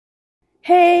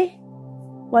Hey,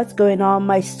 what's going on,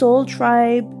 my soul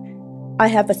tribe? I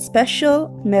have a special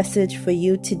message for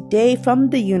you today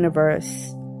from the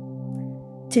universe.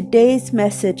 Today's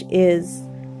message is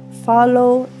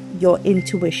follow your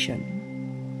intuition.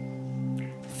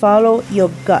 Follow your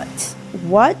gut.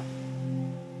 What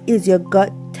is your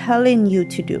gut telling you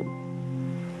to do?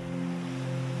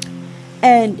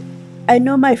 And I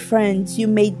know, my friends, you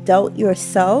may doubt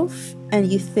yourself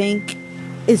and you think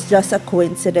it's just a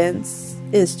coincidence.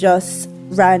 It's just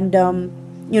random,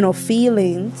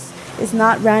 feelings. It's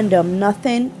not random.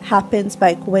 Nothing happens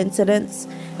by coincidence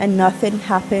and nothing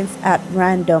happens at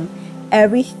random.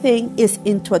 Everything is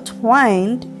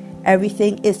intertwined.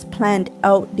 Everything is planned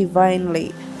out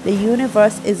divinely. The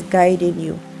universe is guiding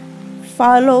you.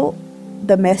 Follow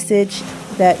the message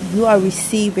that you are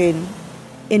receiving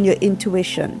in your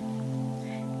intuition.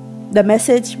 The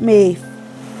message may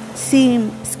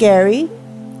seem scary.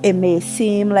 It may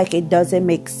seem like it doesn't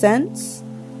make sense,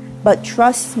 but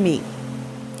trust me.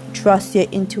 Trust your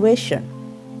intuition.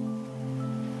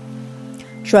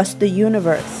 Trust the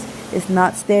universe. It's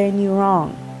not steering you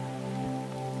wrong.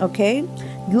 Okay?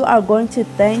 You are going to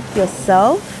thank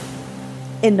yourself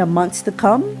in the months to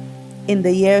come, in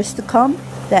the years to come,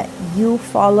 that you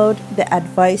followed the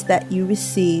advice that you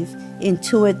received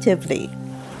intuitively.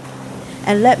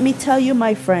 And let me tell you,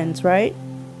 my friends, right?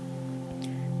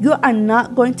 You are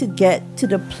not going to get to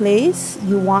the place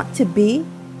you want to be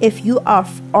if you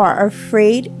are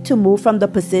afraid to move from the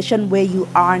position where you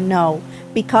are now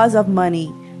because of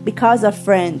money, because of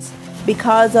friends,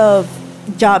 because of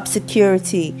job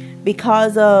security,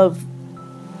 because of,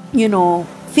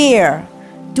 fear.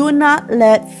 Do not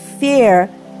let fear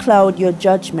cloud your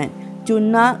judgment. Do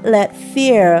not let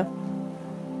fear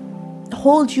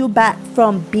hold you back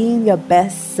from being your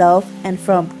best self and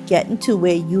from getting to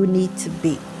where you need to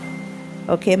be.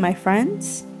 Okay, my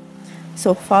friends?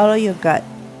 So follow your gut.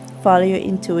 Follow your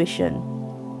intuition.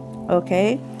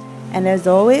 Okay? And as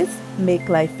always, make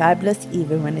life fabulous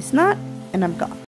even when it's not. And I'm gone.